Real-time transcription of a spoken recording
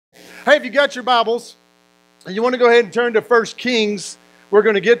Hey, if you got your Bibles and you want to go ahead and turn to 1 Kings, we're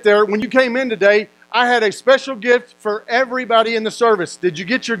going to get there. When you came in today, I had a special gift for everybody in the service. Did you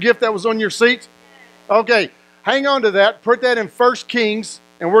get your gift that was on your seat? Okay, hang on to that. Put that in 1 Kings,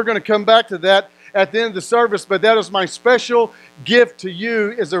 and we're going to come back to that at the end of the service. But that is my special gift to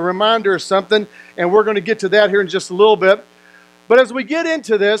you as a reminder of something, and we're going to get to that here in just a little bit. But as we get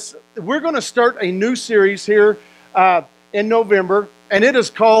into this, we're going to start a new series here in November, and it is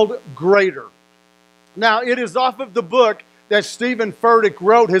called Greater. Now, it is off of the book that Stephen Furtick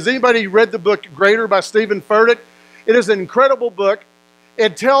wrote. Has anybody read the book Greater by Stephen Furtick? It is an incredible book.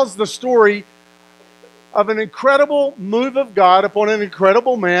 It tells the story of an incredible move of God upon an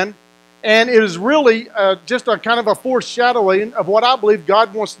incredible man, and it is really just a kind of a foreshadowing of what I believe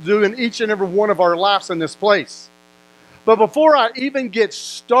God wants to do in each and every one of our lives in this place. But before I even get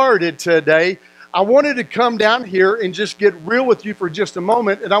started today, I wanted to come down here and just get real with you for just a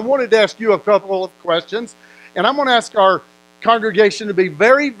moment, and I wanted to ask you a couple of questions, and I'm going to ask our congregation to be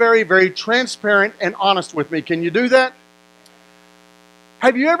very, very, very transparent and honest with me. Can you do that?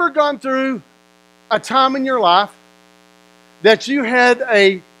 Have you ever gone through a time in your life that you had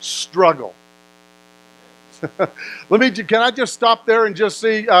a struggle? Can I just stop there and just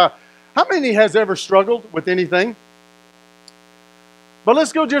see, how many has ever struggled with anything? But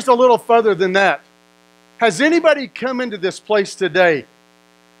let's go just a little further than that. Has anybody come into this place today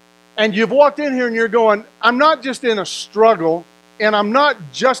and you've walked in here and you're going, I'm not just in a struggle and I'm not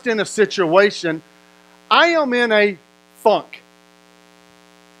just in a situation, I am in a funk.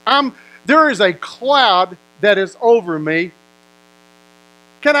 There is a cloud that is over me.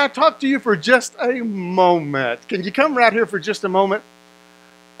 Can I talk to you for just a moment? Can you come right here for just a moment?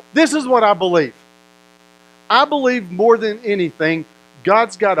 This is what I believe. I believe more than anything,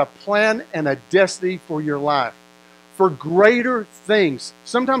 God's got a plan and a destiny for your life, for greater things.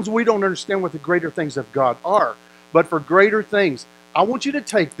 Sometimes we don't understand what the greater things of God are, but for greater things, I want you to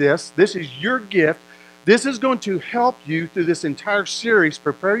take this. This is your gift. This is going to help you through this entire series.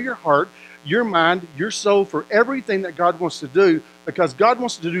 Prepare your heart, your mind, your soul for everything that God wants to do, because God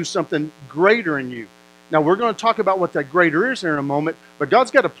wants to do something greater in you. Now, we're going to talk about what that greater is here in a moment, but God's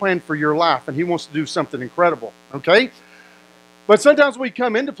got a plan for your life, and He wants to do something incredible, okay? But sometimes we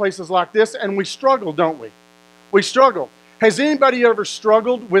come into places like this and we struggle, don't we? We struggle. Has anybody ever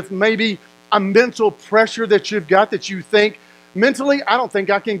struggled with maybe a mental pressure that you've got that you think, mentally, I don't think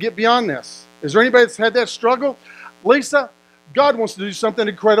I can get beyond this? Is there anybody that's had that struggle? Lisa, God wants to do something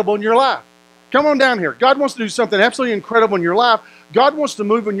incredible in your life. Come on down here. God wants to do something absolutely incredible in your life. God wants to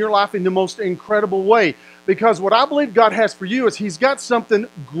move in your life in the most incredible way. Because what I believe God has for you is He's got something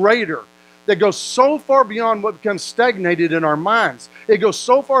greater that goes so far beyond what becomes stagnated in our minds. It goes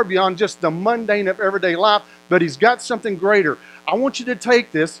so far beyond just the mundane of everyday life, but He's got something greater. I want you to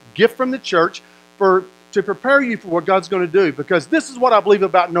take this gift from the church to prepare you for what God's going to do, because this is what I believe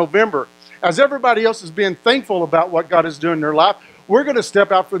about November. As everybody else is being thankful about what God is doing in their life, we're going to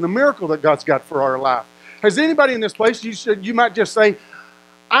step out for the miracle that God's got for our life. Has anybody in this place, you might just say,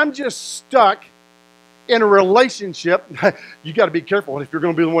 I'm just stuck in a relationship. You got to be careful if you're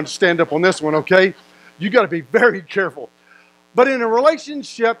going to be the one to stand up on this one, okay? You got to be very careful. But in a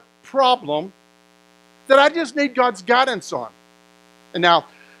relationship problem that I just need God's guidance on. And now,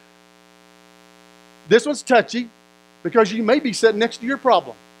 this one's touchy because you may be sitting next to your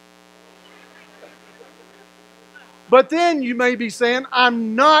problem. But then you may be saying,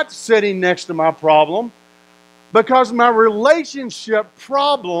 I'm not sitting next to my problem because my relationship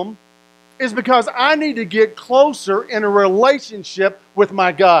problem is because I need to get closer in a relationship with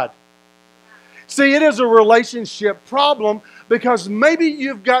my God. See, it is a relationship problem because maybe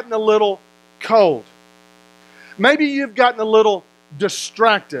you've gotten a little cold. Maybe you've gotten a little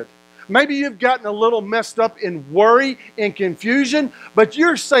distracted. Maybe you've gotten a little messed up in worry and confusion, but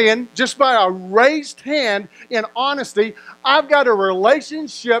you're saying, just by a raised hand in honesty, I've got a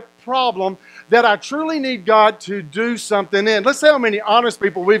relationship problem that I truly need God to do something in. Let's see how many honest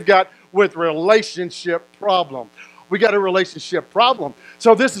people we've got with relationship problem. We got a relationship problem.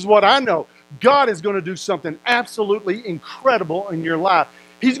 So this is what I know. God is going to do something absolutely incredible in your life.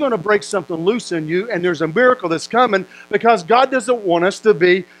 He's going to break something loose in you, and there's a miracle that's coming because God doesn't want us to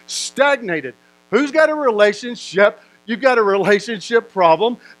be stagnated. Who's got a relationship? You've got a relationship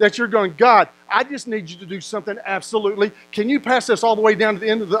problem that you're going, God, I just need you to do something absolutely. Can you pass this all the way down to the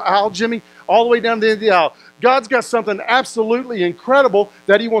end of the aisle, Jimmy? All the way down to the end of the aisle. God's got something absolutely incredible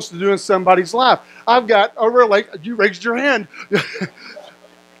that He wants to do in somebody's life. I've got a relationship. You raised your hand.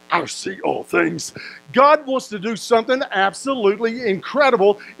 I see all things. God wants to do something absolutely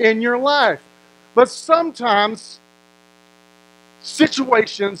incredible in your life. But sometimes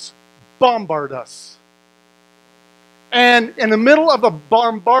situations bombard us. And in the middle of a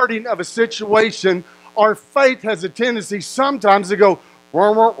bombarding of a situation, our faith has a tendency sometimes to go,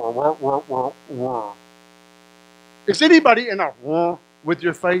 wah, wah, wah, wah, wah, wah, wah. Is anybody in a wah with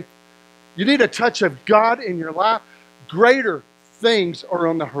your faith? You need a touch of God in your life. Greater things are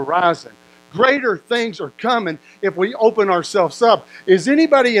on the horizon. Greater things are coming if we open ourselves up. Is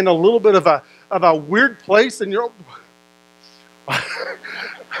anybody in a little bit of a weird place in your...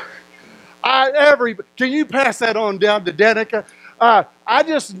 Can you pass that on down to Danica? I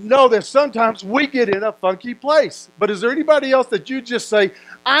just know that sometimes we get in a funky place. But is there anybody else that you just say,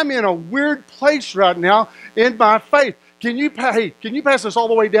 I'm in a weird place right now in my faith? Can you pass this all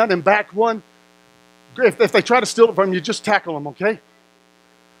the way down and back one? If they try to steal it from you, just tackle them, okay?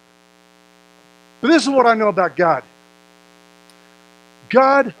 But this is what I know about God.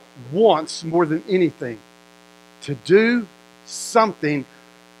 God wants more than anything to do something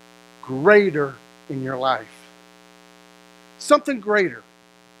greater in your life. Something greater.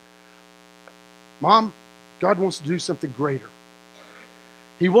 Mom, God wants to do something greater.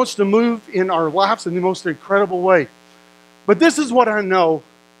 He wants to move in our lives in the most incredible way. But this is what I know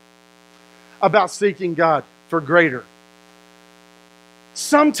about seeking God for greater.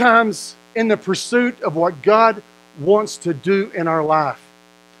 Sometimes in the pursuit of what God wants to do in our life,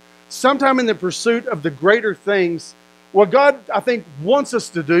 sometime in the pursuit of the greater things, what God, I think, wants us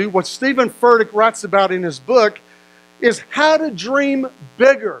to do, what Stephen Furtick writes about in his book, is how to dream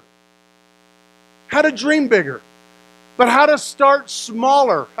bigger. How to dream bigger. But how to start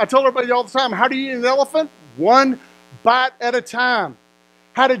smaller. I tell everybody all the time, how do you eat an elephant? One bite at a time.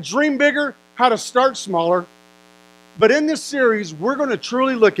 How to dream bigger, how to start smaller. But in this series, we're going to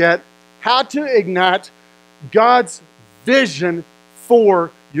truly look at how to ignite God's vision for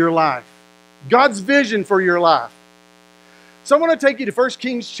your life. God's vision for your life. So I want to take you to 1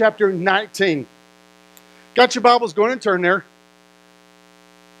 Kings chapter 19. Got your Bibles going and turn there.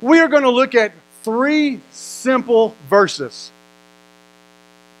 We are going to look at 3 simple verses.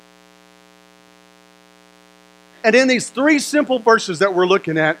 And in these 3 simple verses that we're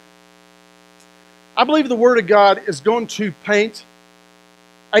looking at, I believe the Word of God is going to paint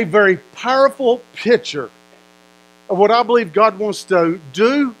a very powerful picture of what I believe God wants to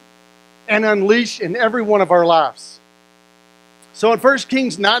do and unleash in every one of our lives. So in 1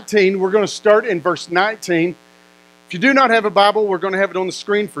 Kings 19, we're going to start in verse 19. If you do not have a Bible, we're going to have it on the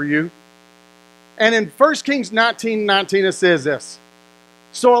screen for you. And in 1 Kings 19:19, it says this.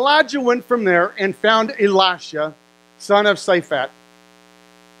 So Elijah went from there and found Elisha, son of Shaphat.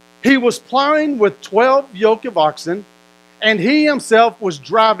 He was plowing with 12 yoke of oxen, and he himself was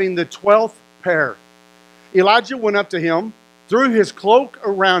driving the 12th pair. Elijah went up to him, threw his cloak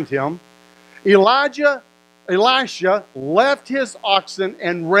around him. Elisha left his oxen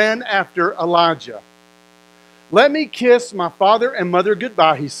and ran after Elijah. Let me kiss my father and mother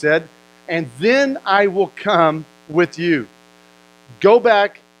goodbye, he said, and then I will come with you. Go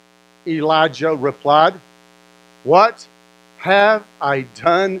back, Elijah replied. What have I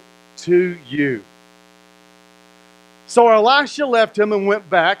done to you? So Elisha left him and went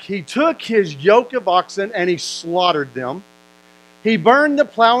back. He took his yoke of oxen and he slaughtered them. He burned the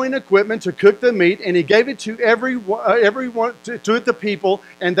plowing equipment to cook the meat, and he gave it to everyone to the people,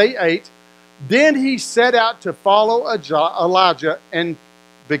 and they ate. Then he set out to follow Elijah and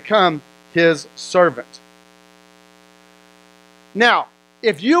become his servant. Now,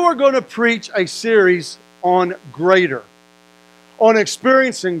 if you are going to preach a series on greater, on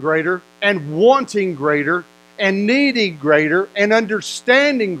experiencing greater, and wanting greater, and needing greater, and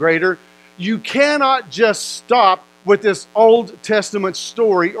understanding greater, you cannot just stop with this Old Testament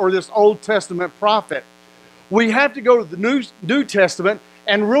story or this Old Testament prophet. We have to go to the New Testament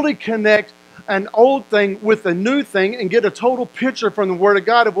and really connect an old thing with a new thing and get a total picture from the Word of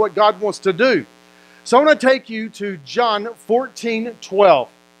God of what God wants to do. So I'm going to take you to John 14:12.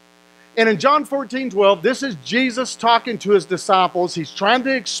 And in John 14:12, this is Jesus talking to his disciples. He's trying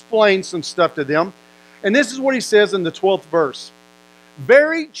to explain some stuff to them. And this is what he says in the 12th verse.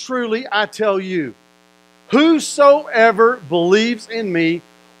 Very truly I tell you, whosoever believes in me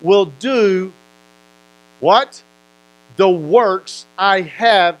will do what? The works I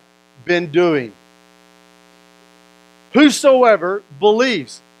have been doing. Whosoever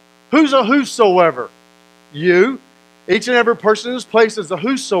believes. Who's a whosoever? You. Each and every person in this place is a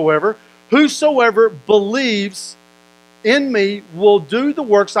whosoever. Whosoever believes in me will do the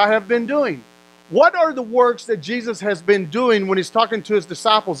works I have been doing. What are the works that Jesus has been doing when he's talking to his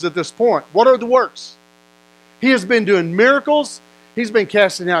disciples at this point? What are the works? He has been doing miracles. He's been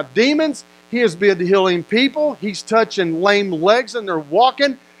casting out demons. He has been healing people. He's touching lame legs and they're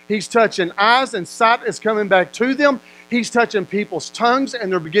walking. He's touching eyes and sight is coming back to them. He's touching people's tongues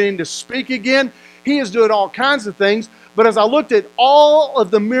and they're beginning to speak again. He is doing all kinds of things. But as I looked at all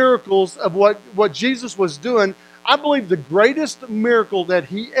of the miracles of what Jesus was doing, I believe the greatest miracle that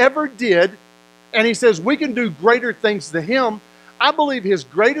he ever did, and he says we can do greater things than him, I believe his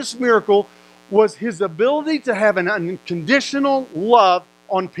greatest miracle was his ability to have an unconditional love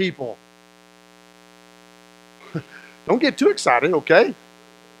on people. Don't get too excited, okay?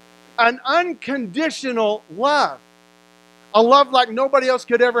 An unconditional love. A love like nobody else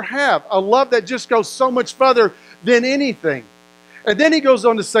could ever have. A love that just goes so much further than anything. And then he goes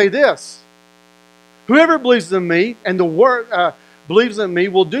on to say this. Whoever believes in me and believes in me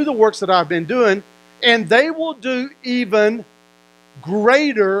will do the works that I've been doing, and they will do even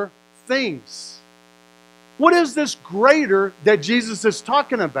greater things. What is this greater that Jesus is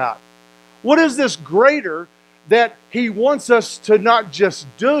talking about? What is this greater that he wants us to not just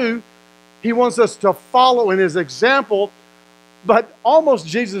do, he wants us to follow in his example, but almost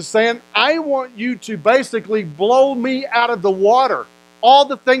Jesus saying, I want you to basically blow me out of the water. All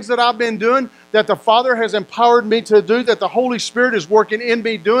the things that I've been doing, that the Father has empowered me to do, that the Holy Spirit is working in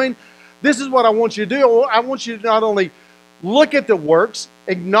me doing, this is what I want you to do. I want you to not only look at the works,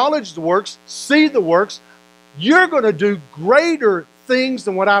 acknowledge the works, see the works, you're going to do greater things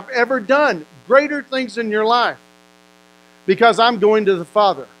than what I've ever done. Greater things in your life. Because I'm going to the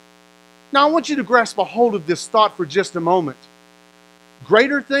Father. Now I want you to grasp a hold of this thought for just a moment.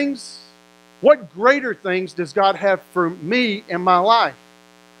 Greater things? What greater things does God have for me in my life?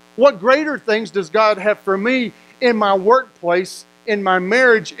 What greater things does God have for me in my workplace, in my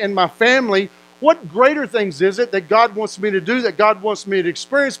marriage, in my family? What greater things is it that God wants me to do, that God wants me to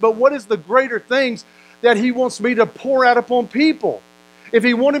experience? But what is the greater things that he wants me to pour out upon people? If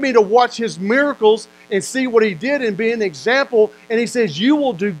he wanted me to watch his miracles and see what he did and be an example, and he says, you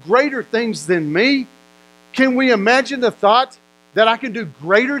will do greater things than me, can we imagine the thought that I can do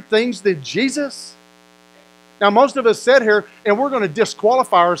greater things than Jesus? Now, most of us sit here and we're going to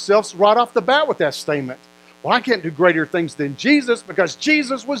disqualify ourselves right off the bat with that statement. Well, I can't do greater things than Jesus because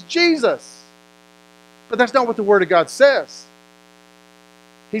Jesus was Jesus. But that's not what the Word of God says.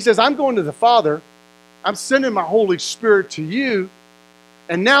 He says, I'm going to the Father. I'm sending my Holy Spirit to you.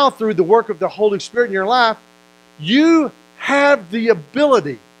 And now through the work of the Holy Spirit in your life, you have the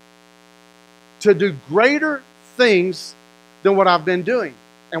ability to do greater things than what I've been doing.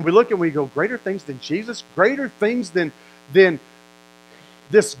 And we look and we go, greater things than Jesus? Greater things than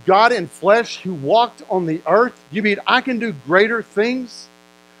this God in flesh who walked on the earth? You mean I can do greater things?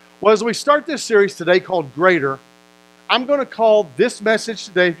 Well, as we start this series today called Greater, I'm going to call this message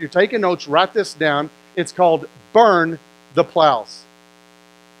today, if you're taking notes, write this down. It's called Burn the Plows.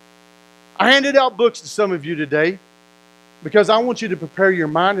 I handed out books to some of you today because I want you to prepare your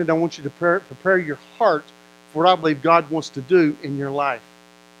mind and I want you to prepare your heart for what I believe God wants to do in your life.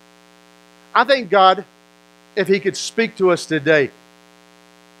 I thank God if he could speak to us today.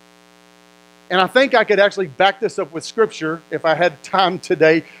 And I think I could actually back this up with Scripture if I had time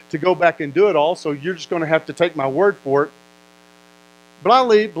today to go back and do it all, so you're just going to have to take my word for it. But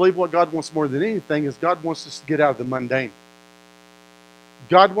I believe what God wants more than anything is God wants us to get out of the mundane.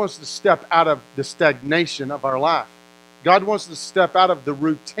 God wants to step out of the stagnation of our life. God wants to step out of the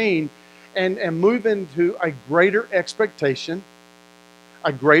routine and move into a greater expectation,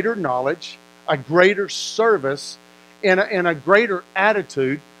 a greater knowledge, a greater service, and a greater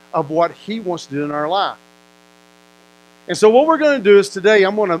attitude of what he wants to do in our life. And so what we're going to do is today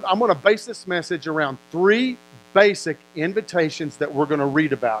I'm going to base this message around three basic invitations that we're going to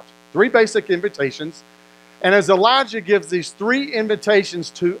read about. Three basic invitations. And as Elijah gives these three invitations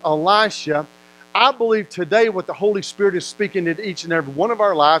to Elisha, I believe today what the Holy Spirit is speaking into each and every one of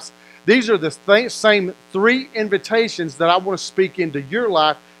our lives, these are the same three invitations that I want to speak into your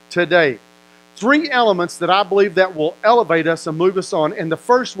life today. Three elements that I believe that will elevate us and move us on. And the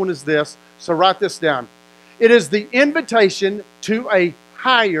first one is this, so write this down. It is the invitation to a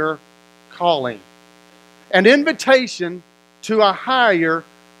higher calling. An invitation to a higher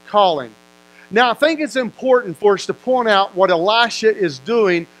calling. Now, I think it's important for us to point out what Elisha is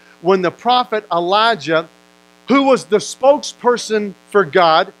doing when the prophet Elijah, who was the spokesperson for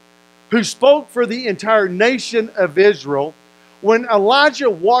God, who spoke for the entire nation of Israel, when Elijah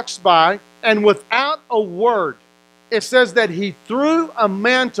walks by and without a word, it says that he threw a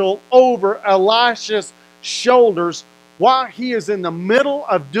mantle over Elisha's shoulders while he is in the middle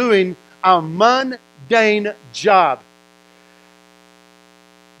of doing a mundane job.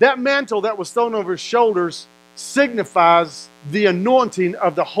 That mantle that was thrown over his shoulders signifies the anointing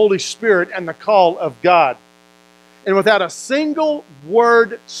of the Holy Spirit and the call of God. And without a single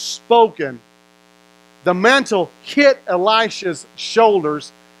word spoken, the mantle hit Elisha's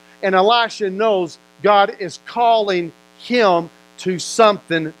shoulders, and Elisha knows God is calling him to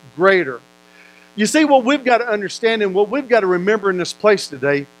something greater. You see, what we've got to understand and what we've got to remember in this place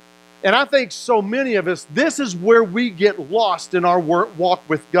today, and I think so many of us, this is where we get lost in our walk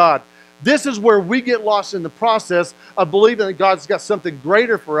with God. This is where we get lost in the process of believing that God's got something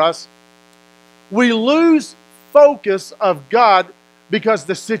greater for us. We lose focus of God because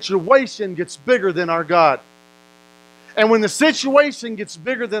the situation gets bigger than our God. And when the situation gets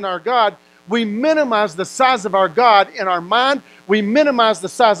bigger than our God, we minimize the size of our God in our mind, we minimize the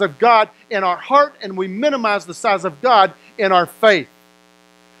size of God in our heart, and we minimize the size of God in our faith.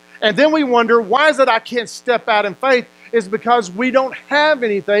 And then we wonder, why is it I can't step out in faith? It's because we don't have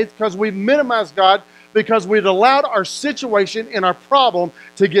any faith, because we've minimized God, because we've allowed our situation and our problem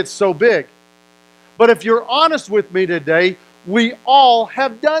to get so big. But if you're honest with me today, we all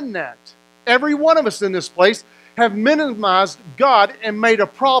have done that. Every one of us in this place have minimized God and made a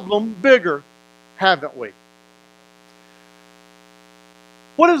problem bigger, haven't we?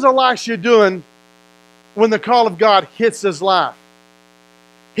 What is Elisha doing when the call of God hits his life?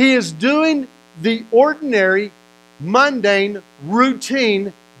 He is doing the ordinary, mundane,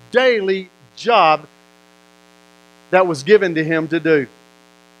 routine, daily job that was given to him to do.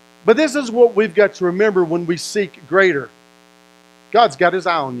 But this is what we've got to remember when we seek greater. God's got his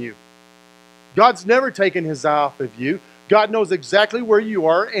eye on you. God's never taken his eye off of you. God knows exactly where you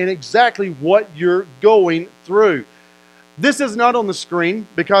are and exactly what you're going through. This is not on the screen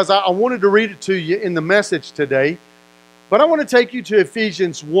because I wanted to read it to you in the message today. But I want to take you to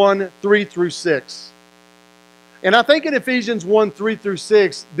Ephesians 1, 3 through 6. And I think in Ephesians 1, 3 through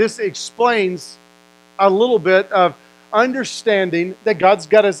 6, this explains a little bit of understanding that God's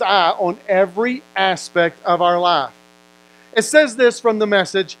got his eye on every aspect of our life. It says this from the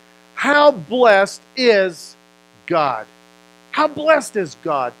message: how blessed is God? How blessed is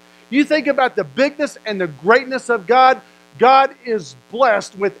God? You think about the bigness and the greatness of God. God is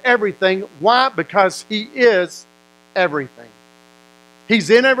blessed with everything. Why? Because he is everything. He's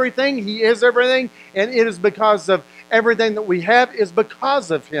in everything. He is everything. And it is because of everything that we have is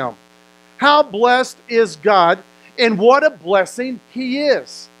because of him. How blessed is God, and what a blessing he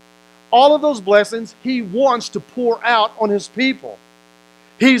is. All of those blessings he wants to pour out on his people.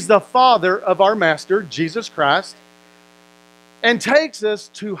 He's the Father of our Master, Jesus Christ, and takes us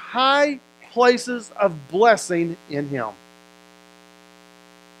to high places of blessing in him.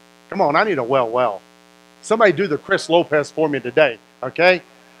 Come on, I need a well. Somebody do the Chris Lopez for me today, okay?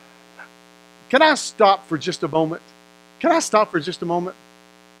 Can I stop for just a moment? Can I stop for just a moment?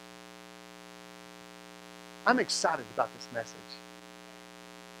 I'm excited about this message.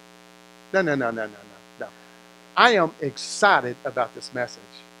 No. I am excited about this message.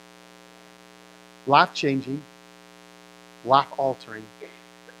 Life-changing, life-altering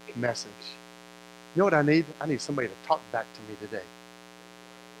message. You know what I need? I need somebody to talk back to me today.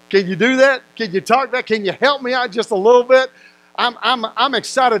 Can you do that? Can you talk back? Can you help me out just a little bit? I'm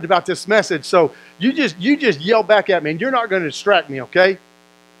excited about this message. So you just yell back at me, and you're not going to distract me, okay?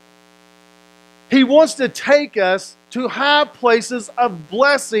 He wants to take us to high places of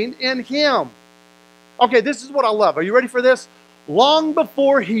blessing in him. Okay, this is what I love. Are you ready for this? Long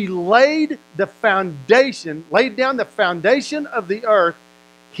before he laid down the foundation of the earth,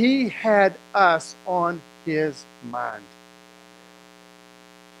 he had us on his mind.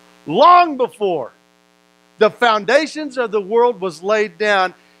 Long before the foundations of the world was laid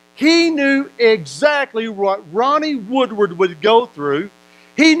down, he knew exactly what Ronnie Woodward would go through.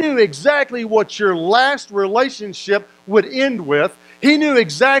 He knew exactly what your last relationship would end with. He knew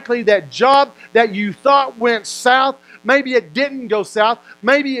exactly that job that you thought went south. Maybe it didn't go south.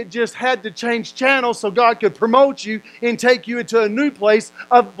 Maybe it just had to change channels so God could promote you and take you into a new place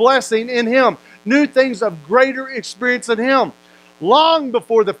of blessing in him. New things of greater experience in him. Long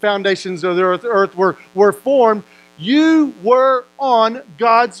before the foundations of the earth were formed, you were on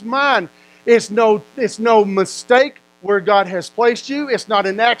God's mind. It's no mistake where God has placed you. It's not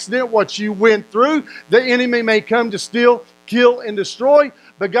an accident what you went through. The enemy may come to steal, kill, and destroy.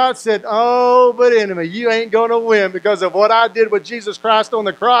 But God said, oh, but enemy, you ain't going to win because of what I did with Jesus Christ on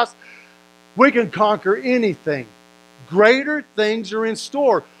the cross. We can conquer anything. Greater things are in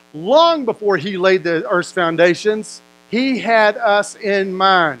store. Long before he laid the earth's foundations, he had us in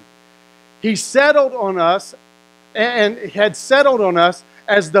mind. He settled on us and had settled on us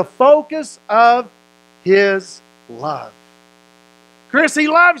as the focus of his love. Chris, he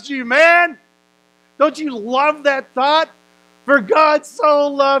loves you, man. Don't you love that thought? For God so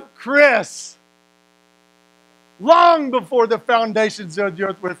loved Chris. long before the foundations of the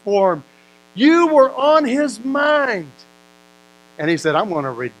earth were formed. You were on his mind. And he said, I'm going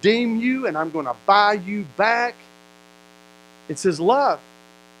to redeem you and I'm going to buy you back. It's his love.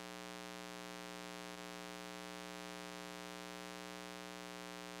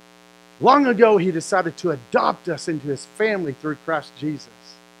 Long ago, he decided to adopt us into his family through Christ Jesus.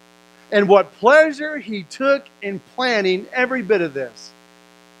 And what pleasure he took in planning every bit of this.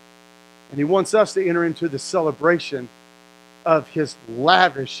 And he wants us to enter into the celebration of his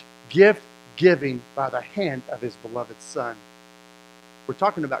lavish gift giving by the hand of his beloved Son. We're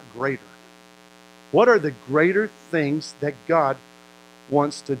talking about greater. What are the greater things that God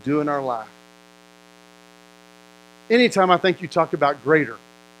wants to do in our life? Anytime I think you talk about greater,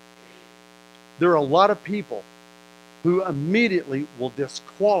 there are a lot of people who immediately will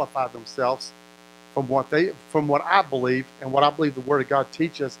disqualify themselves from what I believe and what I believe the Word of God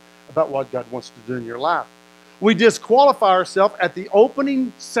teaches about what God wants to do in your life. We disqualify ourselves at the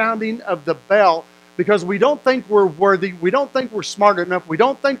opening sounding of the bell because we don't think we're worthy, we don't think we're smart enough, we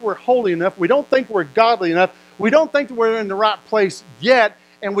don't think we're holy enough, we don't think we're godly enough, we don't think we're in the right place yet,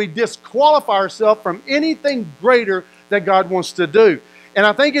 and we disqualify ourselves from anything greater that God wants to do. And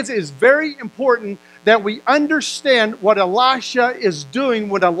I think it's very important that we understand what Elisha is doing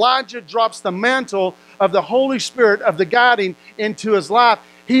when Elijah drops the mantle of the Holy Spirit, of the guiding into his life.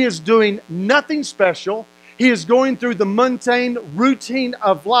 He is doing nothing special. He is going through the mundane routine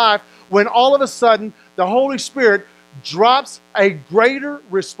of life when all of a sudden the Holy Spirit drops a greater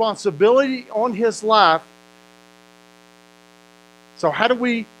responsibility on his life. So how do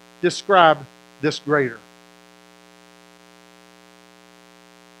we describe this greater?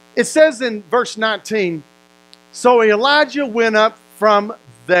 It says in verse 19, so Elijah went up from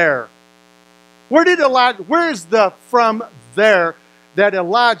there. Where is the from there that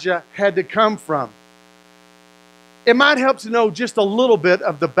Elijah had to come from? It might help to know just a little bit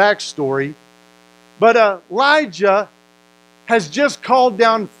of the backstory, but Elijah has just called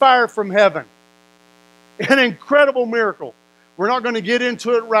down fire from heaven. An incredible miracle. We're not going to get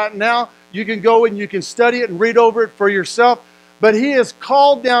into it right now. You can go and you can study it and read over it for yourself. But he has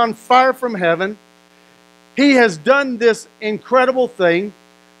called down fire from heaven. He has done this incredible thing.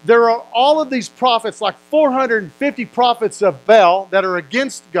 There are all of these prophets, like 450 prophets of Baal that are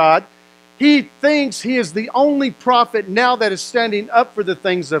against God. He thinks he is the only prophet now that is standing up for the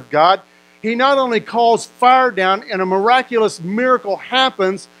things of God. He not only calls fire down and a miraculous miracle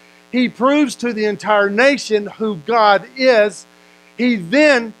happens, he proves to the entire nation who God is. He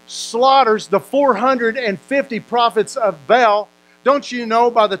then slaughters the 450 prophets of Baal. Don't you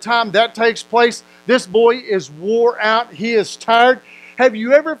know by the time that takes place, this boy is wore out. He is tired. Have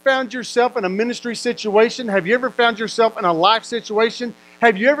you ever found yourself in a ministry situation? Have you ever found yourself in a life situation?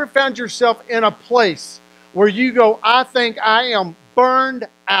 Have you ever found yourself in a place where you go, I think I am burned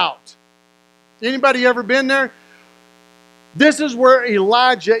out? Anybody ever been there? This is where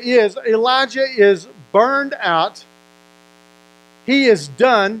Elijah is. Elijah is burned out. He is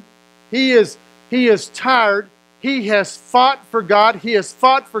done. He is tired. He has fought for God. He has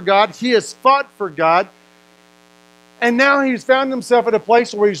fought for God. He has fought for God. And now he's found himself at a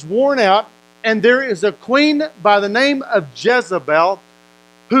place where he's worn out. And there is a queen by the name of Jezebel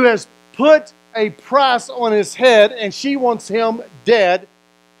who has put a price on his head, and she wants him dead.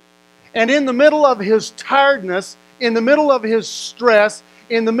 And in the middle of his tiredness, in the middle of his stress,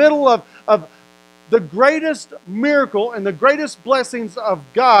 in the middle of the greatest miracle and the greatest blessings of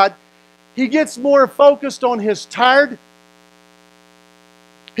God, he gets more focused on his tired.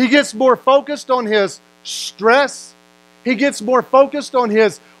 He gets more focused on his stress. He gets more focused on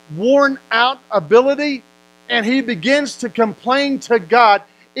his worn out ability. And he begins to complain to God,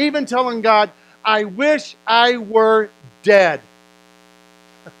 even telling God, I wish I were dead.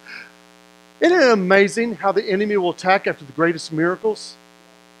 Isn't it amazing how the enemy will attack after the greatest miracles?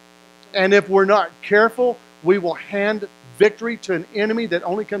 And if we're not careful, we will hand victory to an enemy that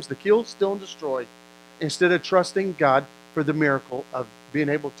only comes to kill, steal, and destroy, instead of trusting God for the miracle of being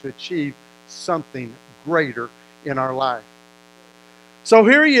able to achieve something greater in our life. So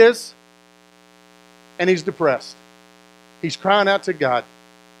here he is, and he's depressed. He's crying out to God.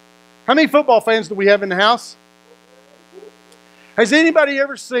 How many football fans do we have in the house? Has anybody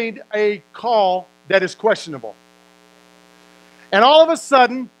ever seen a call that is questionable? And all of a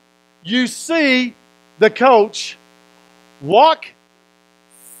sudden, you see the coach walk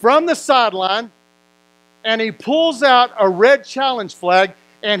from the sideline, and he pulls out a red challenge flag,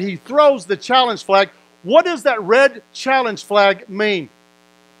 and he throws the challenge flag. What does that red challenge flag mean?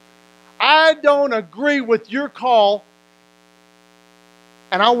 I don't agree with your call,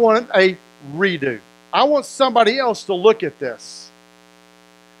 and I want a redo. I want somebody else to look at this.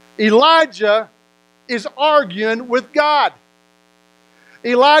 Elijah is arguing with God.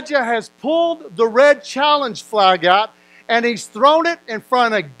 Elijah has pulled the red challenge flag out and he's thrown it in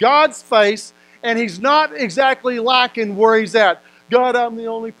front of God's face, and he's not exactly liking where he's at. God, I'm the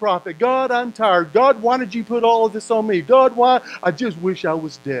only prophet. God, I'm tired. God, why did you put all of this on me? God, why? I just wish I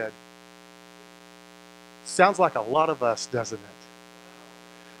was dead. Sounds like a lot of us, doesn't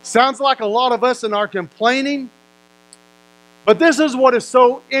it? Sounds like a lot of us in our complaining. But this is what is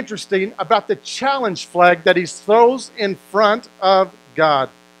so interesting about the challenge flag that he throws in front of God.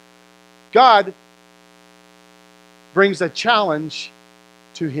 God brings a challenge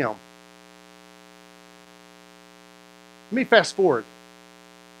to him. Let me fast forward.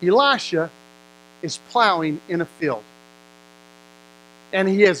 Elisha is plowing in a field. And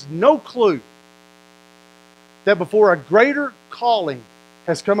he has no clue that before a greater calling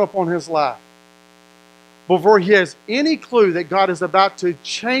has come upon his life, before he has any clue that God is about to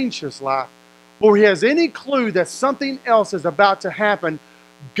change his life, before he has any clue that something else is about to happen,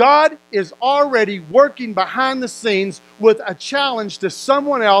 God is already working behind the scenes with a challenge to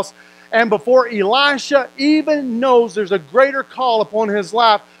someone else. And before Elisha even knows there's a greater call upon his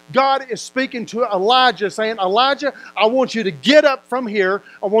life, God is speaking to Elijah, saying, Elijah, I want you to get up from here.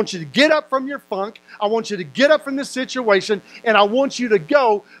 I want you to get up from your funk. I want you to get up from this situation, and I want you to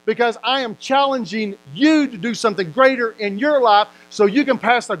go, because I am challenging you to do something greater in your life so you can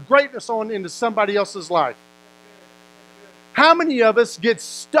pass the greatness on into somebody else's life. How many of us get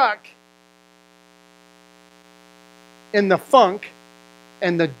stuck in the funk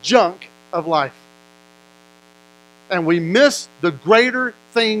and the junk of life, and we miss the greater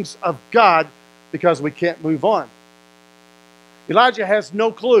things of God because we can't move on? Elijah has no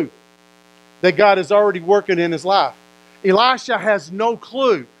clue that God is already working in his life. Elisha has no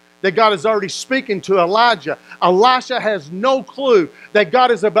clue that God is already speaking to Elijah. Elisha has no clue that God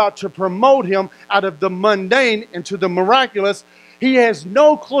is about to promote him out of the mundane into the miraculous. He has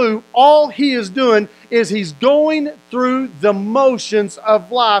no clue. All he is doing is he's going through the motions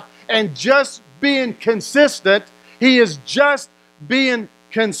of life and just being consistent. He is just being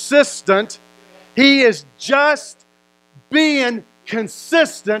consistent. He is just being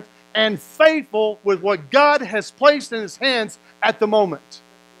consistent and faithful with what God has placed in his hands at the moment.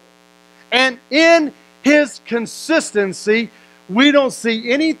 And in his consistency, we don't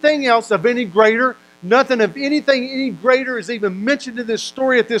see anything else of any greater. Nothing of anything any greater is even mentioned in this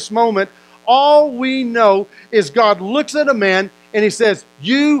story at this moment. All we know is God looks at a man and he says,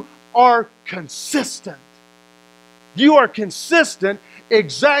 you are consistent. You are consistent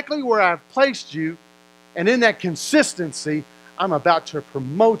exactly where I've placed you. And in that consistency, I'm about to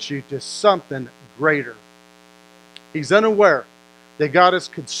promote you to something greater. He's unaware that God is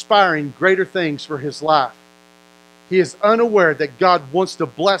conspiring greater things for his life. He is unaware that God wants to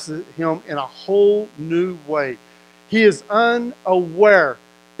bless him in a whole new way. He is unaware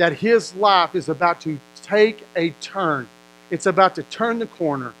that his life is about to take a turn. It's about to turn the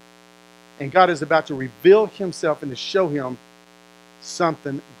corner. And God is about to reveal himself and to show him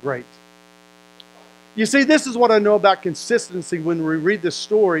something great. You see, this is what I know about consistency when we read this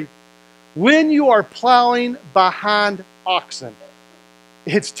story. When you are plowing behind oxen,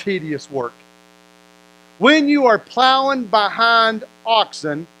 it's tedious work. When you are plowing behind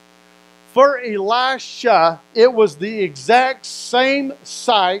oxen, for Elisha, it was the exact same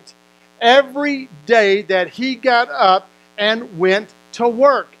sight every day that he got up and went to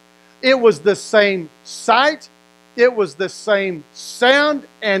work. It was the same sight, it was the same sound,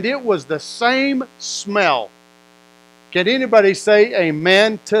 and it was the same smell. Can anybody say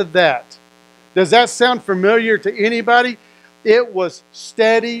amen to that? Does that sound familiar to anybody? It was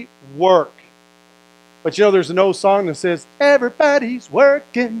steady work. But you know, there's an old song that says, everybody's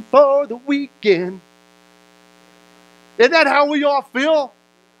working for the weekend. Isn't that how we all feel?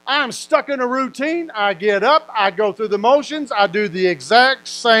 I'm stuck in a routine. I get up, I go through the motions, I do the exact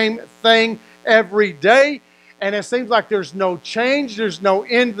same thing every day. And it seems like there's no change, there's no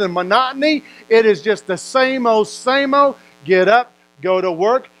end to the monotony. It is just the same old, get up, go to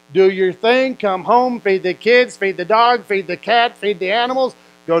work, do your thing, come home, feed the kids, feed the dog, feed the cat, feed the animals,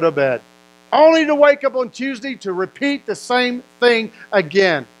 go to bed. Only to wake up on Tuesday to repeat the same thing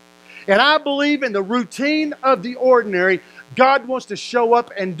again. And I believe in the routine of the ordinary, God wants to show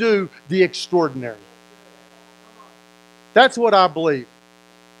up and do the extraordinary. That's what I believe.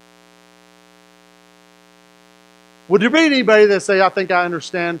 Would there be anybody that say, I think I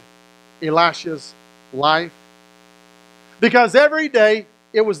understand Elisha's life? Because every day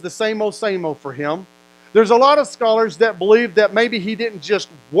it was the same old for him. There's a lot of scholars that believe that maybe he didn't just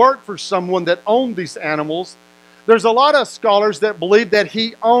work for someone that owned these animals. There's a lot of scholars that believe that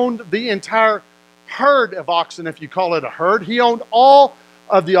he owned the entire herd of oxen, if you call it a herd. He owned all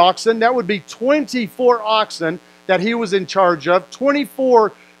of the oxen. That would be 24 oxen that he was in charge of,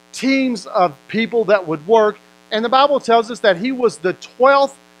 24 teams of people that would work. And the Bible tells us that he was the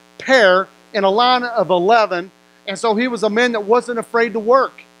 12th pair in a line of 11. And so he was a man that wasn't afraid to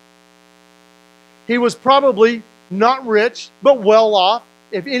work. He was probably not rich, but well off.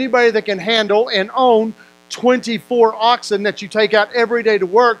 If anybody that can handle and own 24 oxen that you take out every day to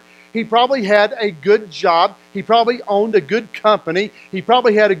work, he probably had a good job. He probably owned a good company. He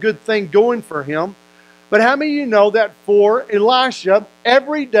probably had a good thing going for him. But how many of you know that for Elisha,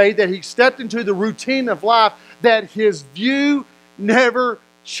 every day that he stepped into the routine of life, that his view never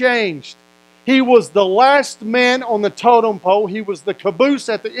changed? He was the last man on the totem pole. He was the caboose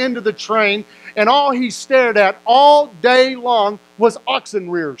at the end of the train. And all he stared at all day long was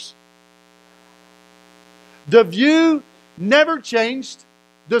oxen rears. The view never changed.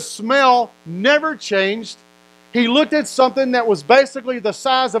 The smell never changed. He looked at something that was basically the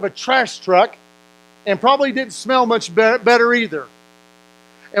size of a trash truck and probably didn't smell much better either.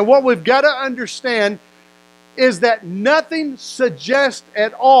 And what we've got to understand is that nothing suggests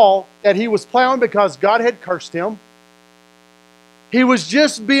at all that he was plowing because God had cursed him. He was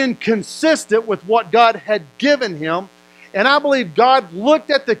just being consistent with what God had given him. And I believe God looked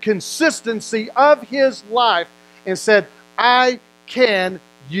at the consistency of his life and said, I can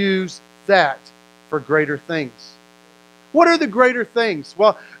use that for greater things. What are the greater things?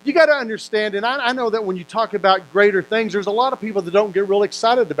 Well, you got to understand, and I know that when you talk about greater things, there's a lot of people that don't get real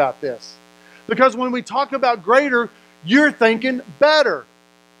excited about this. Because when we talk about greater, you're thinking better.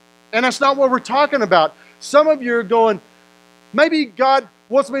 And that's not what we're talking about. Some of you are going, maybe God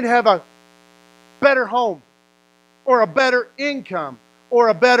wants me to have a better home, or a better income, or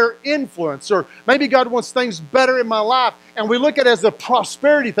a better influence, or maybe God wants things better in my life. And we look at it as a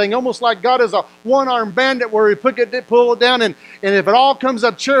prosperity thing, almost like God is a one-armed bandit where we pull it down, and if it all comes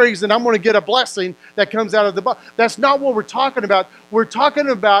up cherries, then I'm going to get a blessing that comes out of the box. That's not what we're talking about. We're talking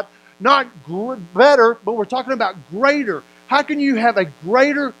about not better, but we're talking about greater. How can you have a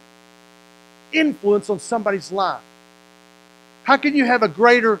greater influence on somebody's life? How can you have a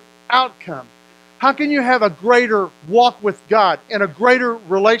greater outcome? How can you have a greater walk with God and a greater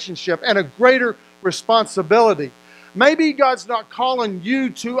relationship and a greater responsibility? Maybe God's not calling you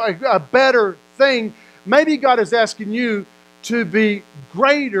to a better thing. Maybe God is asking you to be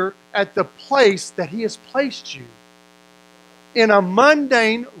greater at the place that He has placed you. In a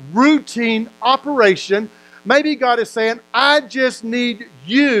mundane, routine operation, maybe God is saying, I just need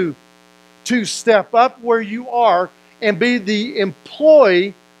you to step up where you are and be the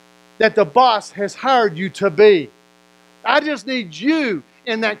employee that the boss has hired you to be. I just need you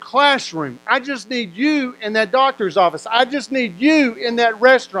in that classroom. I just need you in that doctor's office. I just need you in that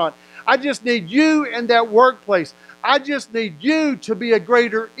restaurant. I just need you in that workplace. I just need you to be a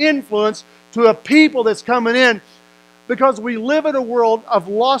greater influence to a people that's coming in, because we live in a world of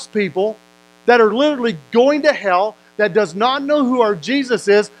lost people that are literally going to hell, that does not know who our Jesus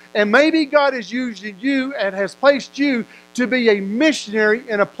is, and maybe God is using you and has placed you to be a missionary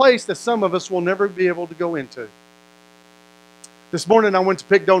in a place that some of us will never be able to go into. This morning I went to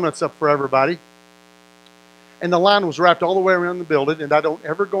pick donuts up for everybody, and the line was wrapped all the way around the building, and I don't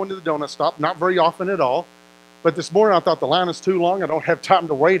ever go into the donut stop, not very often at all. But this morning I thought the line is too long. I don't have time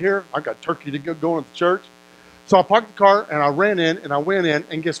to wait here. I've got turkey to go going to the church. So I parked the car and I ran in and I went in,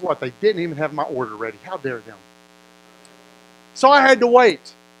 and guess what? They didn't even have my order ready. How dare them? So I had to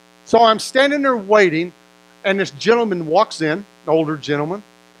wait. So I'm standing there waiting, and this gentleman walks in, an older gentleman.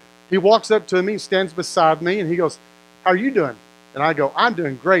 He walks up to me, stands beside me, and he goes, how are you doing? And I go, I'm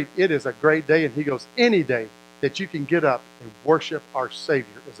doing great. It is a great day. And he goes, any day that you can get up and worship our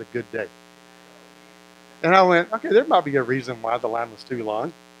Savior is a good day. And I went, okay, there might be a reason why the line was too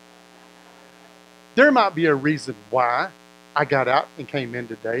long. There might be a reason why I got out and came in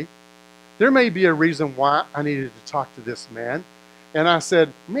today. There may be a reason why I needed to talk to this man. And I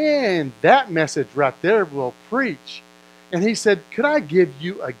said, man, that message right there will preach. And he said, could I give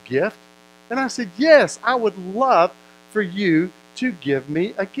you a gift? And I said, yes, I would love for you to give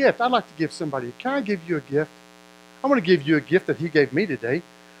me a gift. I'd like to give somebody, can I give you a gift? I want to give you a gift that he gave me today.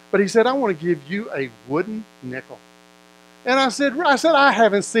 But he said, I want to give you a wooden nickel. And I said, I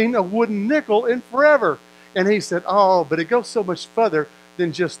haven't seen a wooden nickel in forever. And he said, oh, but it goes so much further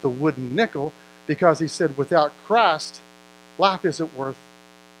than just the wooden nickel, because he said, without Christ, life isn't worth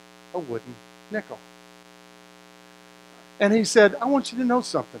a wooden nickel. And he said, I want you to know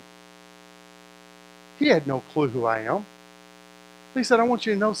something. He had no clue who I am. He said, I want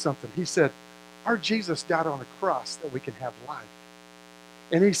you to know something. He said, our Jesus died on a cross that we can have life.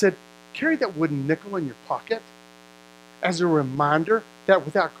 And he said, carry that wooden nickel in your pocket as a reminder that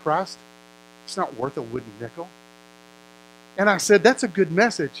without Christ, it's not worth a wooden nickel. And I said, that's a good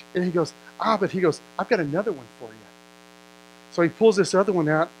message. And he goes, but he goes, I've got another one for you. So he pulls this other one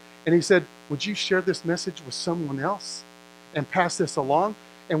out and he said, would you share this message with someone else and pass this along?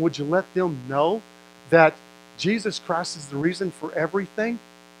 And would you let them know that Jesus Christ is the reason for everything?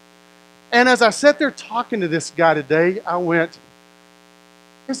 And as I sat there talking to this guy today, I went,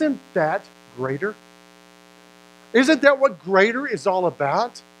 isn't that greater? Isn't that what greater is all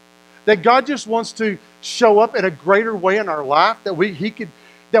about? That God just wants to show up in a greater way in our life, that we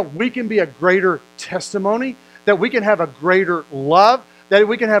can be a greater testimony, that we can have a greater love, that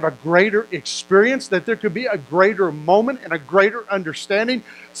we can have a greater experience, that there could be a greater moment and a greater understanding,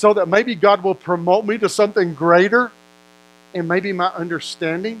 so that maybe God will promote me to something greater and maybe my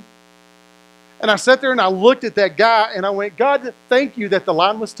understanding. And I sat there and I looked at that guy and I went, God, thank you that the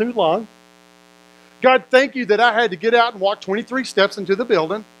line was too long. God, thank you that I had to get out and walk 23 steps into the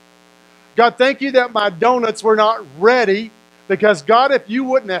building. God, thank you that my donuts were not ready, because God, if you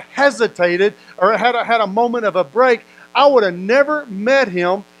wouldn't have hesitated or had a moment of a break, I would have never met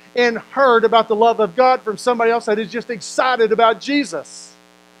him and heard about the love of God from somebody else that is just excited about Jesus.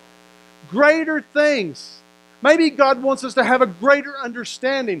 Greater things. Maybe God wants us to have a greater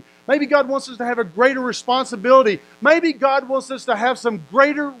understanding. Maybe God wants us to have a greater responsibility. Maybe God wants us to have some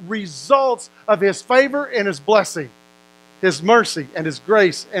greater results of his favor and his blessing, his mercy and his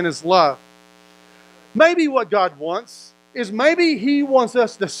grace and his love. Maybe what God wants is maybe he wants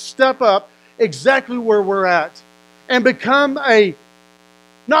us to step up exactly where we're at and become a,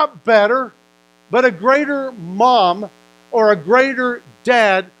 not better, but a greater mom or a greater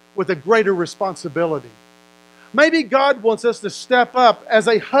dad with a greater responsibility. Maybe God wants us to step up as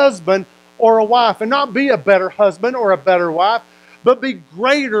a husband or a wife and not be a better husband or a better wife, but be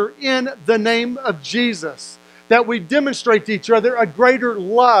greater in the name of Jesus. That we demonstrate to each other a greater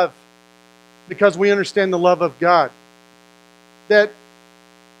love because we understand the love of God. That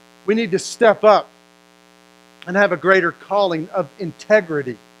we need to step up and have a greater calling of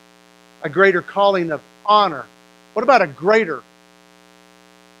integrity, a greater calling of honor. What about a greater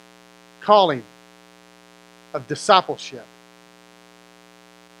calling of discipleship?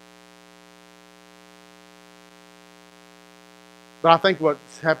 But I think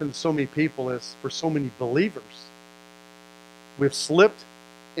what's happened to so many people is, for so many believers, we've slipped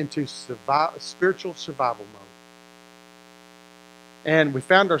into spiritual survival mode. And we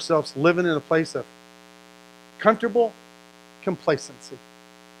found ourselves living in a place of comfortable complacency.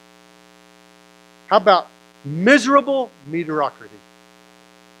 How about miserable mediocrity?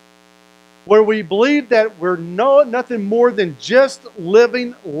 Where we believe that we're nothing more than just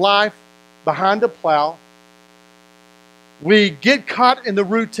living life behind a plow. We get caught in the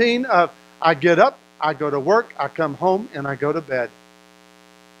routine of, I get up, I go to work, I come home, and I go to bed.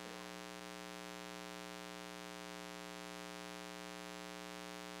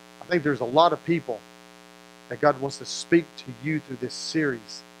 I think there's a lot of people that God wants to speak to you through this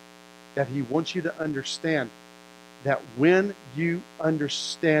series, that he wants you to understand that when you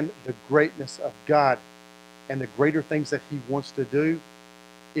understand the greatness of God and the greater things that he wants to do,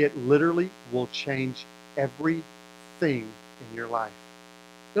 it literally will change everything in your life.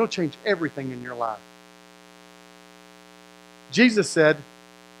 It'll change everything in your life. Jesus said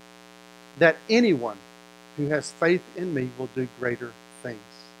that anyone who has faith in me will do greater things.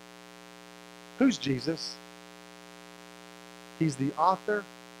 Who's Jesus? He's the author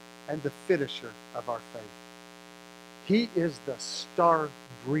and the finisher of our faith. He is the star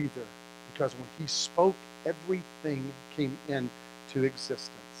breather, because when he spoke, everything came into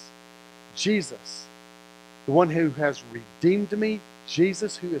existence. Jesus, the one who has redeemed me,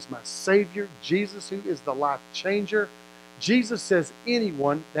 Jesus who is my Savior, Jesus who is the life changer. Jesus says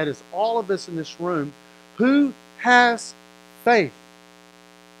anyone, that is all of us in this room, who has faith.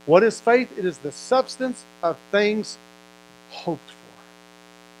 What is faith? It is the substance of things hoped for.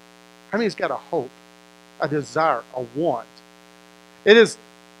 How many's got a hope, a desire, a want? It is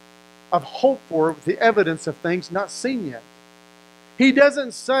of hope for the evidence of things not seen yet. He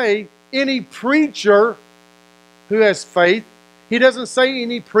doesn't say any preacher who has faith. He doesn't say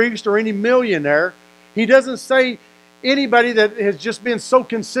any priest or any millionaire. He doesn't say anybody that has just been so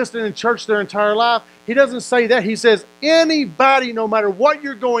consistent in church their entire life. He doesn't say that. He says anybody, no matter what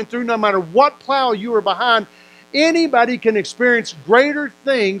you're going through, no matter what plow you are behind, anybody can experience greater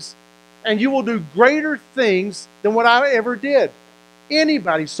things, and you will do greater things than what I ever did.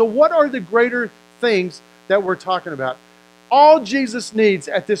 Anybody. So what are the greater things that we're talking about. All Jesus needs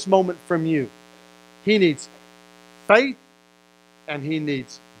at this moment from you, He needs faith and He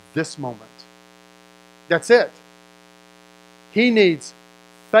needs this moment. That's it. He needs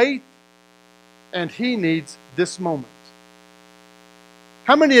faith and He needs this moment.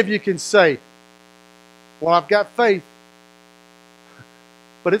 How many of you can say, well, I've got faith,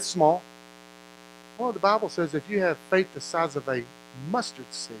 but it's small? Well, the Bible says if you have faith the size of a mustard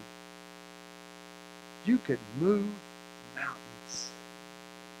seed, you could move mountains.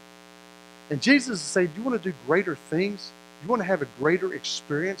 And Jesus is saying, do you want to do greater things? You want to have a greater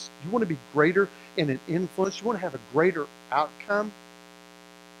experience? You want to be greater in an influence? You want to have a greater outcome?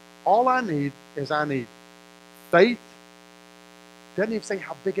 All I need is I need faith. Doesn't even say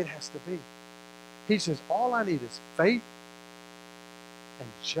how big it has to be. He says, all I need is faith and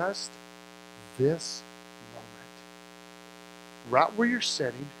just this moment. Right where you're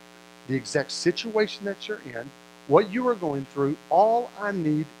sitting, the exact situation that you're in, what you are going through, all I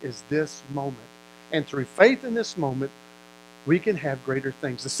need is this moment. And through faith in this moment, we can have greater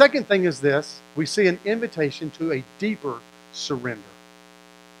things. The second thing is this. We see an invitation to a deeper surrender.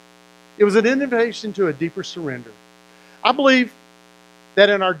 It was an invitation to a deeper surrender. I believe that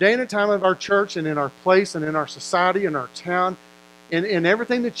in our day and time of our church and in our place and in our society and our town, in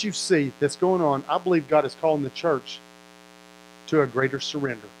everything that you see that's going on, I believe God is calling the church to a greater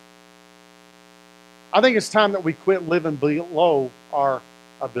surrender. I think it's time that we quit living below our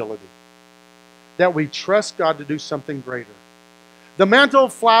ability. That we trust God to do something greater. The mantle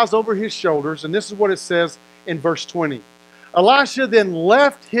flies over his shoulders, and this is what it says in verse 20. Elisha then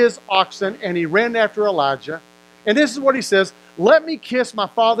left his oxen and he ran after Elijah. And this is what he says, let me kiss my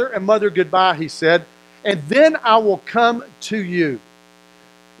father and mother goodbye, he said, and then I will come to you.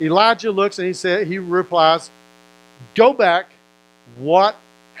 Elijah looks and he replies, go back, what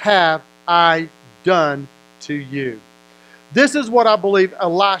have I done to you? This is what I believe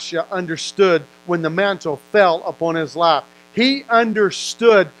Elisha understood when the mantle fell upon his life. He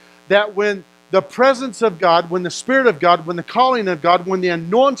understood that when the presence of God, when the Spirit of God, when the calling of God, when the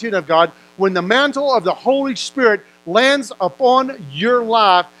anointing of God, when the mantle of the Holy Spirit lands upon your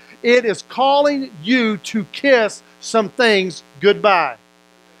life, it is calling you to kiss some things goodbye.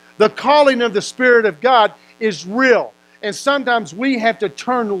 The calling of the Spirit of God is real. And sometimes we have to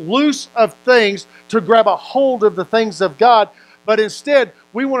turn loose of things to grab a hold of the things of God. But instead,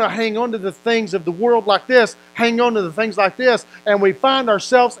 we want to hang on to the things of the world like this, hang on to the things like this, and we find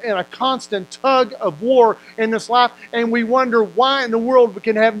ourselves in a constant tug of war in this life, and we wonder why in the world we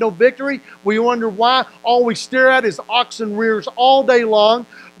can have no victory. We wonder why all we stare at is oxen rears all day long.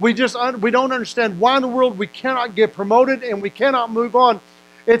 We don't understand why in the world we cannot get promoted and we cannot move on.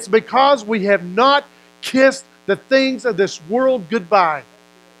 It's because we have not kissed the things of this world goodbye.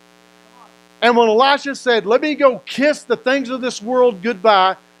 And when Elisha said, let me go kiss the things of this world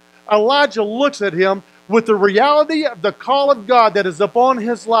goodbye, Elijah looks at him with the reality of the call of God that is upon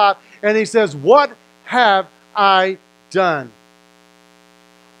his life, and he says, what have I done?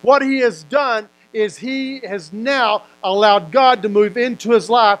 What he has done is he has now allowed God to move into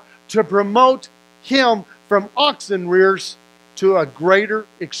his life to promote him from oxen rears to a greater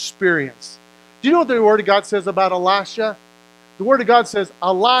experience. Do you know what the Word of God says about Elisha? The Word of God says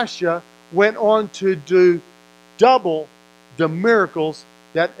Elisha went on to do double the miracles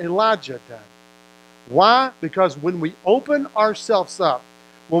that Elijah done. Why? Because when we open ourselves up,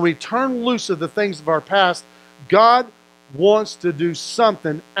 when we turn loose of the things of our past, God wants to do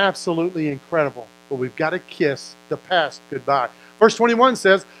something absolutely incredible. But we've got to kiss the past goodbye. Verse 21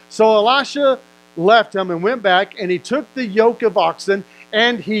 says, so Elisha left him and went back, and he took the yoke of oxen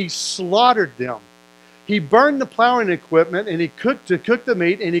and he slaughtered them. He burned the plowing equipment and he cooked the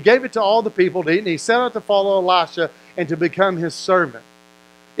meat, and he gave it to all the people to eat, and he set out to follow Elisha and to become his servant.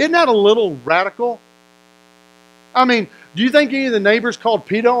 Isn't that a little radical? I mean, do you think any of the neighbors called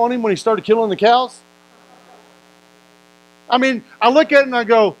PETA on him when he started killing the cows? I mean, I look at it and I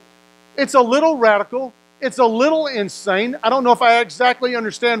go, it's a little radical. It's a little insane. I don't know if I exactly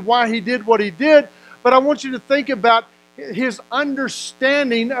understand why he did what he did, but I want you to think about his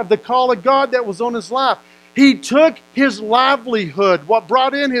understanding of the call of God that was on his life. He took his livelihood, what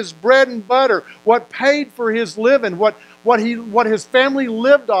brought in his bread and butter, what paid for his living, what his family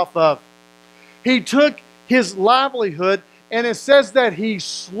lived off of. He took his livelihood, and it says that he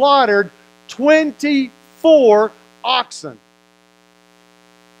slaughtered 24 oxen.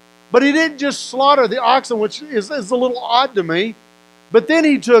 But he didn't just slaughter the oxen, which is a little odd to me, but then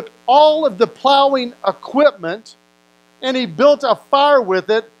he took all of the plowing equipment and he built a fire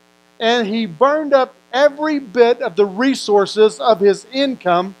with it, and he burned up every bit of the resources of his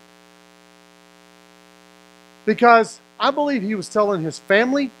income Because I believe he was telling his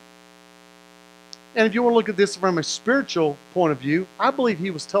family, and if you want to look at this from a spiritual point of view, I believe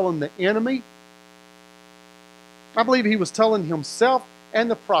he was telling the enemy, I believe he was telling himself and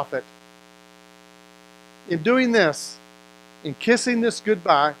the prophet, in doing this, in kissing this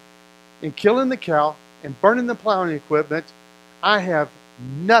goodbye, in killing the cow, and burning the plowing equipment, I have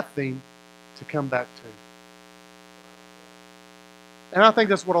nothing to come back to. And I think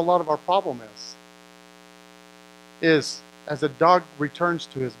that's what a lot of our problem is as a dog returns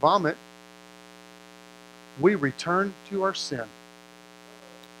to his vomit, we return to our sin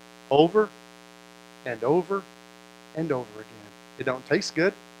over and over and over again. It don't taste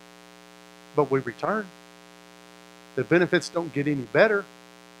good, but we return. The benefits don't get any better,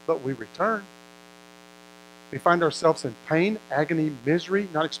 but we return. We find ourselves in pain, agony, misery,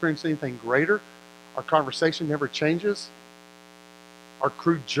 not experiencing anything greater. Our conversation never changes. Our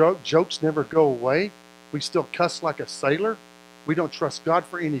crude jokes never go away. We still cuss like a sailor. We don't trust God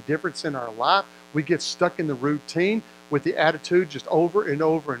for any difference in our life. We get stuck in the routine with the attitude just over and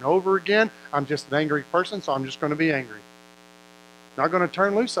over and over again. I'm just an angry person, so I'm just going to be angry. Not going to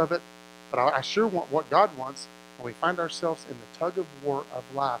turn loose of it, but I sure want what God wants. And we find ourselves in the tug of war of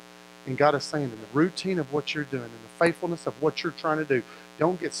life. And God is saying, in the routine of what you're doing, in the faithfulness of what you're trying to do,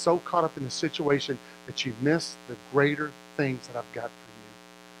 don't get so caught up in the situation that you miss the greater things that I've got for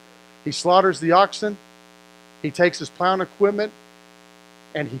you. He slaughters the oxen. He takes his plowing equipment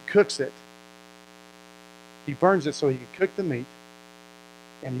and he cooks it. He burns it so he can cook the meat,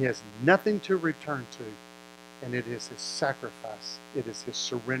 and he has nothing to return to, and it is his sacrifice. It is his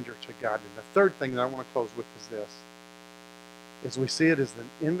surrender to God. And the third thing that I want to close with is this, is we see it as an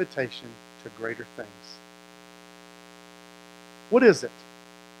invitation to greater things. What is it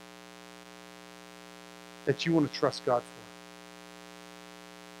that you want to trust God for?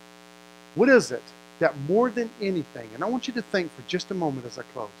 What is it that more than anything, and I want you to think for just a moment as I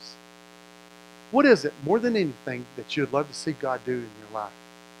close, what is it more than anything that you'd love to see God do in your life?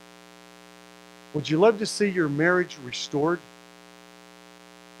 Would you love to see your marriage restored?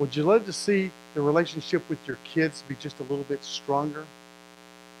 Would you love to see the relationship with your kids be just a little bit stronger?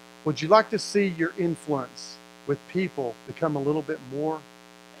 Would you like to see your influence with people become a little bit more?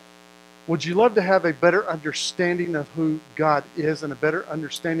 Would you love to have a better understanding of who God is and a better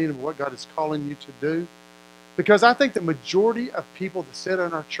understanding of what God is calling you to do? Because I think the majority of people that sit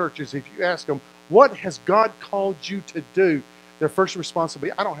in our churches, if you ask them, what has God called you to do? Their first response will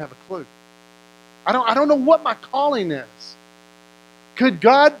be, I don't have a clue. I don't know what my calling is. Could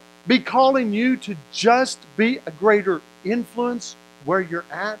God be calling you to just be a greater influence where you're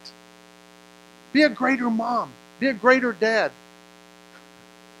at? Be a greater mom. Be a greater dad.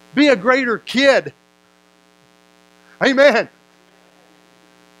 Be a greater kid. Amen.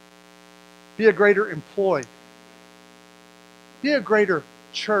 Be a greater employee. Be a greater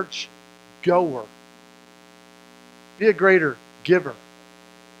church goer. Be a greater giver.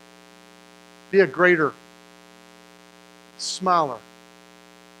 Be a greater smiler.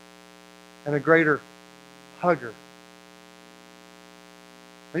 And a greater hugger.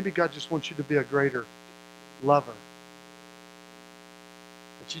 Maybe God just wants you to be a greater lover.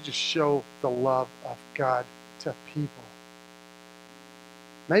 That you just show the love of God to people.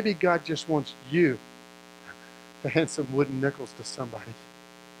 Maybe God just wants you to hand some wooden nickels to somebody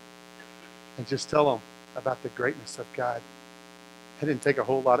and just tell them about the greatness of God. It didn't take a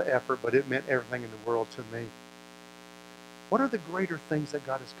whole lot of effort, but it meant everything in the world to me. What are the greater things that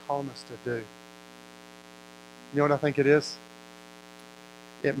God is calling us to do? You know what I think it is?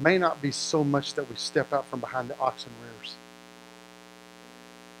 It may not be so much that we step out from behind the oxen rears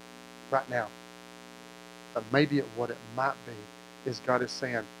right now, but maybe what it might be is God is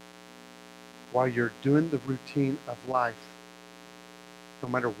saying, while you're doing the routine of life, no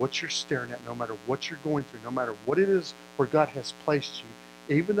matter what you're staring at, no matter what you're going through, no matter what it is where God has placed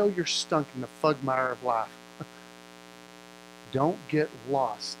you, even though you're stunk in the quagmire of life, don't get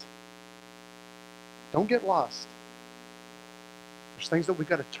lost. Don't get lost. There's things that we've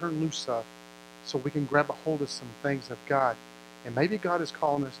got to turn loose of so we can grab a hold of some things of God. And maybe God is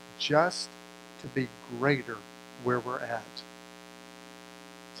calling us just to be greater where we're at.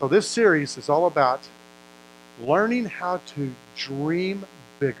 So this series is all about learning how to dream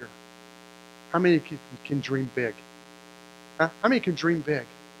bigger. How many can dream big? Huh? How many can dream big?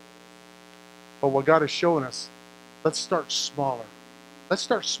 But what God is showing us, let's start smaller. Let's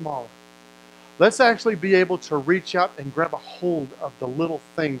start smaller. Let's actually be able to reach out and grab a hold of the little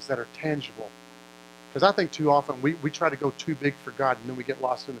things that are tangible. Because I think too often we try to go too big for God and then we get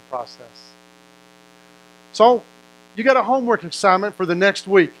lost in the process. So, you got a homework assignment for the next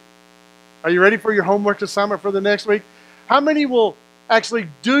week. Are you ready for your homework assignment for the next week? How many will actually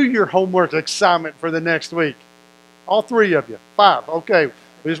do your homework assignment for the next week? All three of you. 5. Okay.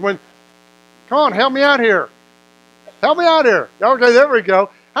 We just went. Come on, help me out here. Help me out here. Okay, there we go.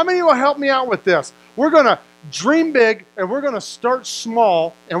 How many will help me out with this? We're going to dream big, and we're going to start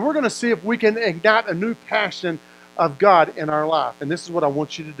small, and we're going to see if we can ignite a new passion of God in our life. And this is what I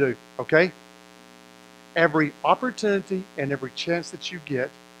want you to do, okay? Every opportunity and every chance that you get,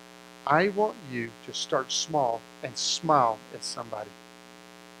 I want you to start small and smile at somebody.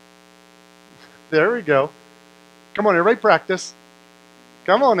 There we go. Come on, everybody practice.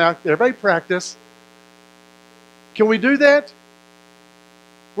 Come on now, everybody practice. Can we do that?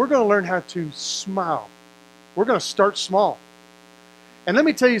 We're going to learn how to smile. We're going to start small. And let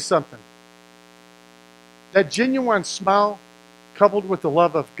me tell you something. That genuine smile, coupled with the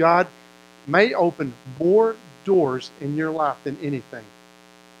love of God, may open more doors in your life than anything.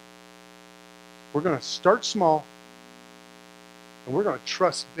 We're going to start small, and we're going to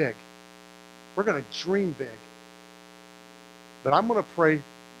trust big. We're going to dream big. But I'm going to pray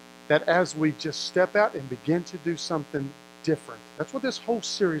that as we just step out and begin to do something different, that's what this whole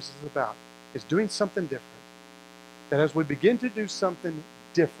series is about, is doing something different. That as we begin to do something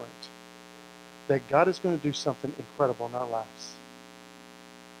different, that God is going to do something incredible in our lives.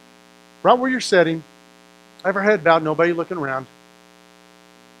 Right where you're sitting, every head bowed, nobody looking around.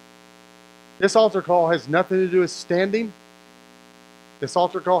 This altar call has nothing to do with standing. This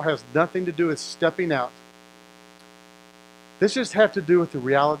altar call has nothing to do with stepping out. This just has to do with the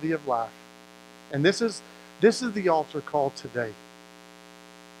reality of life. And this is the altar call today.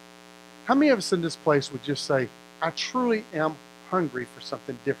 How many of us in this place would just say, I truly am hungry for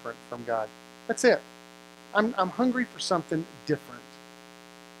something different from God? That's it. I'm hungry for something different.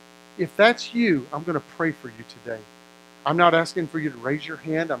 If that's you, I'm going to pray for you today. I'm not asking for you to raise your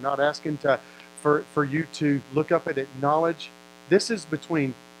hand. I'm not asking for you to look up and acknowledge. This is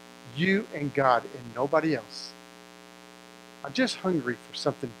between you and God and nobody else. I'm just hungry for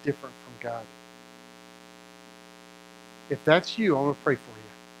something different from God. If that's you, I'm going to pray for you.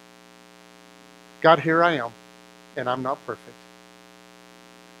 God, here I am, and I'm not perfect.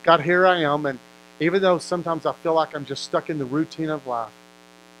 God, here I am, and even though sometimes I feel like I'm just stuck in the routine of life,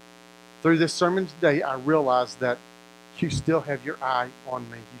 through this sermon today, I realize that you still have your eye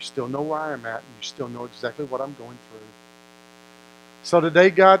on me. You still know where I am at, and you still know exactly what I'm going through. So today,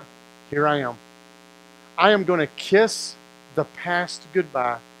 God, here I am. I am going to kiss the past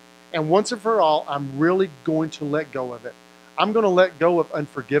goodbye, and once and for all, I'm really going to let go of it. I'm going to let go of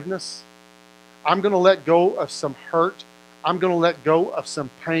unforgiveness. I'm going to let go of some hurt. I'm going to let go of some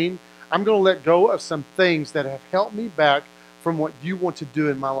pain. I'm going to let go of some things that have held me back from what you want to do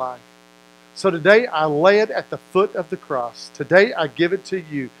in my life. So today, I lay it at the foot of the cross. Today, I give it to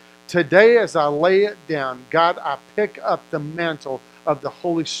you. Today, as I lay it down, God, I pick up the mantle of the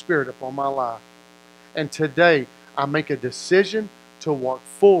Holy Spirit upon my life. And today, I make a decision to walk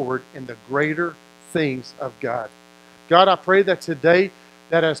forward in the greater things of God. God, I pray that today,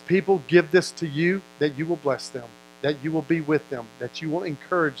 that as people give this to you, that you will bless them, that you will be with them, that you will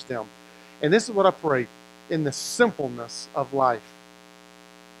encourage them. And this is what I pray in the simpleness of life,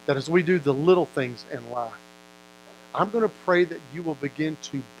 that as we do the little things in life, I'm going to pray that you will begin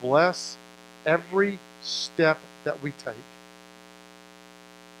to bless every step that we take.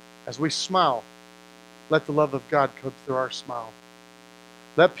 As we smile, let the love of God come through our smile.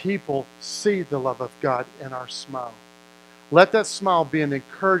 Let people see the love of God in our smile. Let that smile be an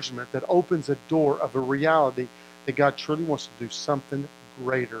encouragement that opens a door of a reality that God truly wants to do something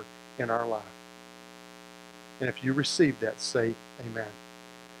greater in our life. And if you receive that, say amen.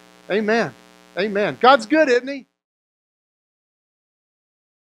 Amen. Amen. God's good, isn't he?